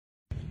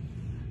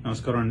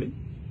నమస్కారం అండి.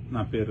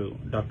 నా పేరు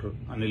డాక్టర్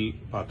అనిల్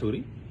పాతూరి.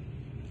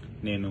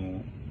 నేను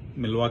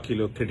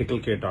మిల్వాకీలో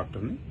క్రిటికల్ కేర్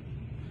డాక్టర్ని.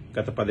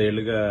 గత 10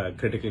 ఏళ్లుగా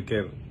క్రిటికల్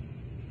కేర్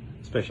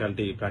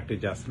స్పెషాలిటీ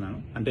ప్రాక్టీస్ చేస్తున్నాను.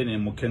 అంటే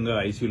నేను ముఖ్యంగా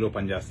ఐసీయూలో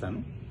పనిచేస్తాను.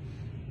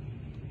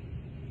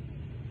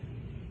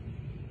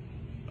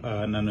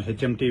 నన్ను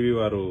హెచ్ఎంటీవీ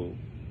వారు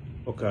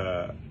ఒక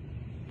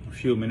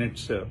ఫ్యూ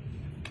మినిట్స్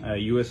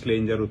యూఎస్లో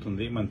ఏం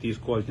జరుగుతుంది, మనం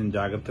తీసుకోవాల్సిన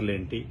జాగ్రత్తలు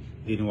ఏంటి,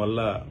 దీనివల్ల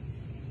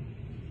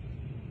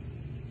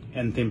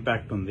ఎంత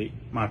ఇంపాక్ట్ ఉంది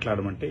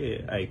మాట్లాడమంటే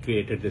ఐ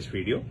క్రియేటెడ్ దిస్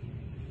వీడియో.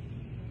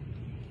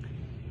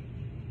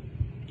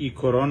 ఈ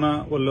కరోనా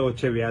వల్ల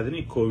వచ్చే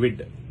వ్యాధిని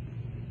కోవిడ్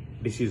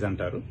డిసీజ్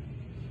అంటారు.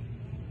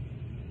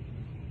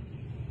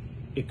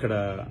 ఇక్కడ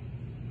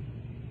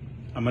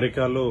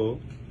అమెరికాలో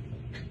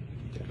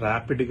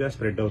ర్యాపిడ్గా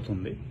స్ప్రెడ్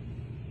అవుతుంది.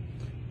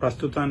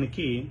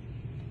 ప్రస్తుతానికి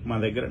మా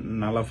దగ్గర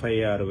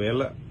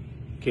 46,000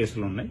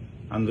 కేసులు ఉన్నాయి.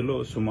 అందులో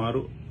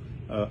సుమారు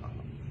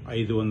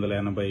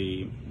 580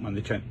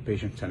 మంది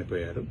పేషెంట్స్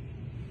చనిపోయారు.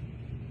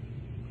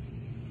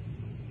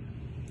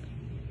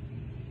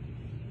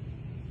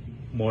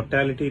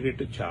 మోర్టాలిటీ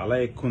రేటు చాలా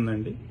ఎక్కువ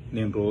ఉందండి.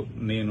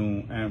 నేను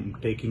ఐఎమ్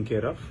టేకింగ్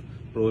కేర్ ఆఫ్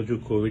రోజు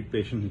కోవిడ్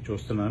పేషెంట్ని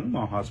చూస్తున్నాను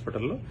మా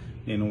హాస్పిటల్లో.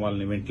 నేను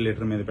వాళ్ళని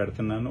వెంటిలేటర్ మీద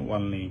పెడుతున్నాను,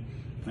 వాళ్ళని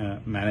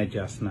మేనేజ్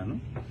చేస్తున్నాను.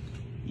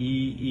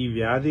 ఈ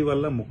వ్యాధి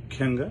వల్ల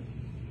ముఖ్యంగా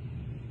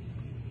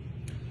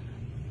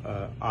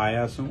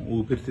ఆయాసం,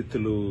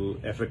 ఊపిరితిత్తులు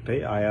ఎఫెక్ట్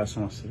అయ్యి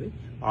ఆయాసం వస్తుంది.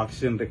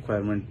 ఆక్సిజన్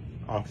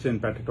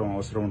పెట్టడం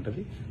అవసరం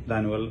ఉంటుంది.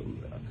 దానివల్ల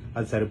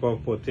అది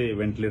సరిపోకపోతే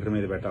వెంటిలేటర్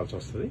మీద పెట్టాల్సి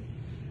వస్తుంది.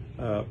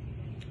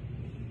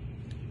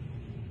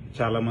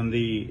 చాలా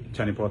మంది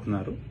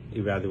చనిపోతున్నారు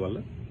ఈ వ్యాధి వల్ల.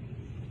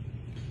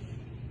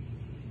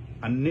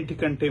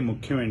 అన్నిటికంటే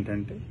ముఖ్యం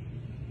ఏంటంటే,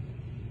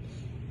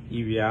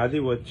 ఈ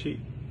వ్యాధి వచ్చి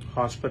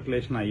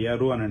హాస్పిటలైజేషన్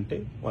అయ్యారు అని అంటే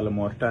వాళ్ళ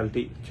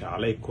మోర్టాలిటీ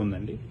చాలా ఎక్కువ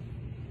ఉందండి.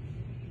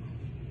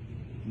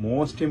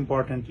 మోస్ట్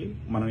ఇంపార్టెంట్లీ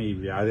మనం ఈ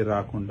వ్యాధి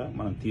రాకుండా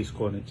మనం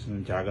తీసుకోవాల్సిన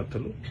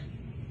జాగ్రత్తలు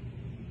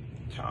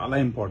చాలా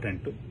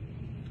ఇంపార్టెంట్.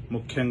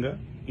 ముఖ్యంగా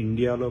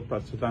ఇండియాలో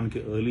ప్రస్తుతానికి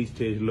ఎర్లీ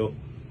స్టేజ్లో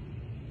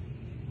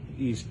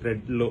ఈ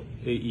స్ప్రెడ్లో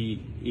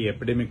ఈ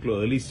ఎపిడమిక్లో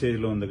ఎర్లీ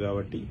స్టేజ్లో ఉంది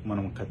కాబట్టి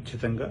మనం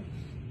ఖచ్చితంగా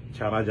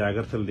చాలా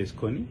జాగ్రత్తలు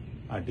తీసుకొని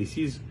ఆ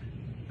డిసీజ్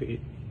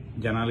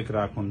జనాలకి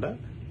రాకుండా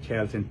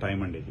చేయాల్సిన టైం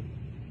అండి ఇది.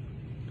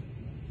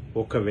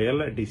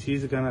 ఒకవేళ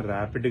డిసీజ్ కన్నా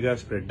ర్యాపిడ్గా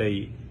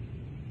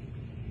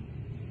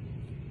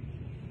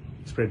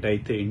స్ప్రెడ్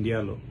అయితే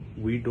ఇండియాలో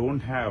వీ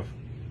డోంట్ హ్యావ్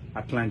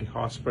అట్లాంటి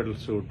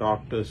hospitals,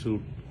 doctors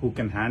who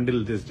can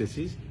handle this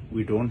disease.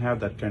 We don't have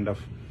that kind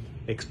of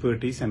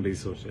expertise and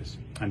resources.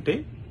 అంటే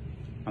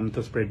అంత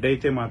స్ప్రెడ్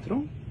అయితే మాత్రం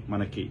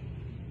మనకి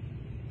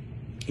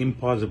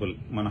ఇంపాసిబుల్.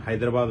 మన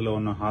హైదరాబాద్లో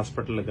ఉన్న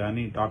హాస్పిటల్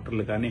కానీ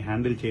డాక్టర్లు కానీ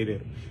హ్యాండిల్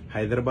చేయలేరు.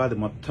 హైదరాబాద్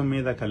మొత్తం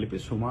మీద కలిపి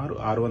సుమారు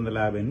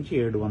 650 నుంచి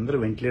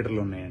 700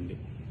 వెంటిలేటర్లు ఉన్నాయండి.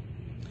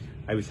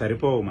 అవి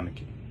సరిపోవు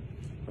మనకి.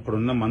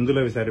 అక్కడున్న మందులు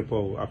అవి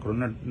సరిపోవు.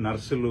 అక్కడున్న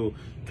నర్సులు,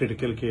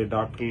 క్రిటికల్ కేర్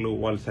డాక్టర్లు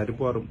వాళ్ళు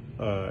సరిపోరు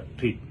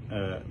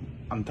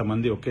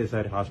అంతమంది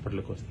ఒకేసారి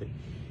హాస్పిటల్కి వస్తే.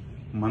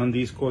 మనం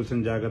తీసుకోవాల్సిన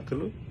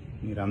జాగ్రత్తలు,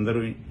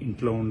 మీరందరూ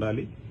ఇంట్లో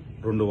ఉండాలి.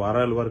 2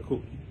 వారాల వరకు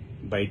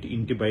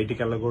ఇంటి బయటికి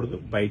వెళ్ళకూడదు.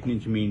 బయట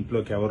నుంచి మీ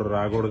ఇంట్లోకి ఎవరు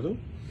రాకూడదు.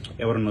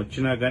 ఎవరిని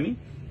వచ్చినా కానీ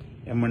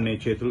ఎమ్మన్నే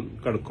చేతులు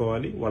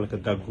కడుక్కోవాలి. వాళ్ళకి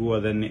దగ్గు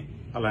అదన్నీ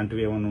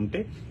అలాంటివి ఏమైనా ఉంటే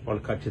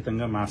వాళ్ళు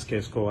ఖచ్చితంగా మాస్క్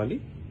వేసుకోవాలి.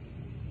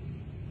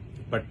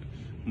 బట్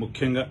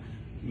ముఖ్యంగా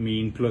మీ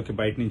ఇంట్లోకి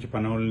బయట నుంచి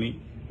పనోళ్ళని,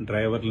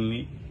 డ్రైవర్లని,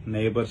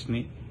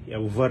 నైబర్స్ని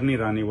ఎవరిని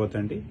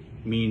రానివ్వద్దండి.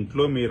 మీ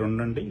ఇంట్లో మీరు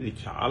ఉండండి. ఇది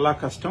చాలా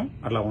కష్టం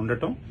అలా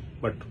ఉండటం.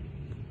 బట్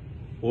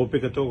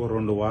ఓపికతో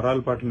 2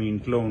 వారాల పాటు మీ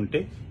ఇంట్లో ఉంటే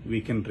we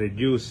can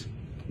reduce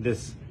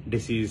this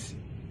disease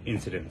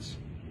incidents.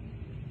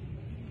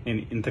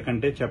 నేను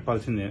ఇంతకంటే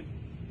చెప్పాల్సిందే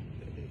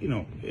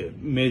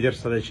మేజర్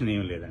సజెషన్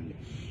ఏం లేదండి.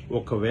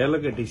 ఒకవేళ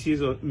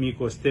డిసీజ్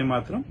మీకు వస్తే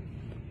మాత్రం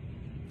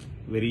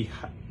వెరీ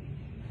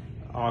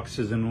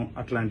ఆక్సిజన్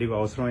అట్లాంటివి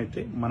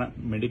అవసరమైతే మన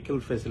medical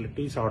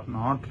facilities are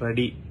not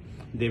ready.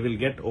 They will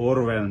get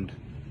overwhelmed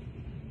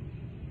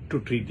to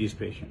treat these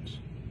patients.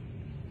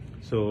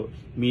 So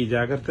మీ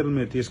జాగ్రత్తలు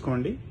మీరు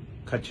తీసుకోండి.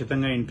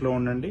 ఖచ్చితంగా ఇంట్లో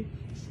ఉండండి.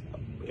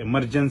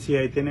 ఎమర్జెన్సీ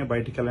అయితేనే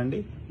బయటికి వెళ్ళండి.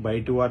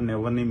 బయట వారిని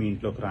ఎవరిని మీ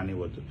ఇంట్లోకి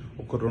రానివ్వద్దు.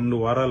 ఒక 2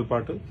 వారాల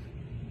పాటు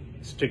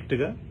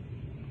స్ట్రిక్ట్గా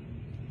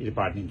ఇది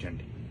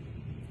పాటించండి.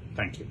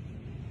 Thank you.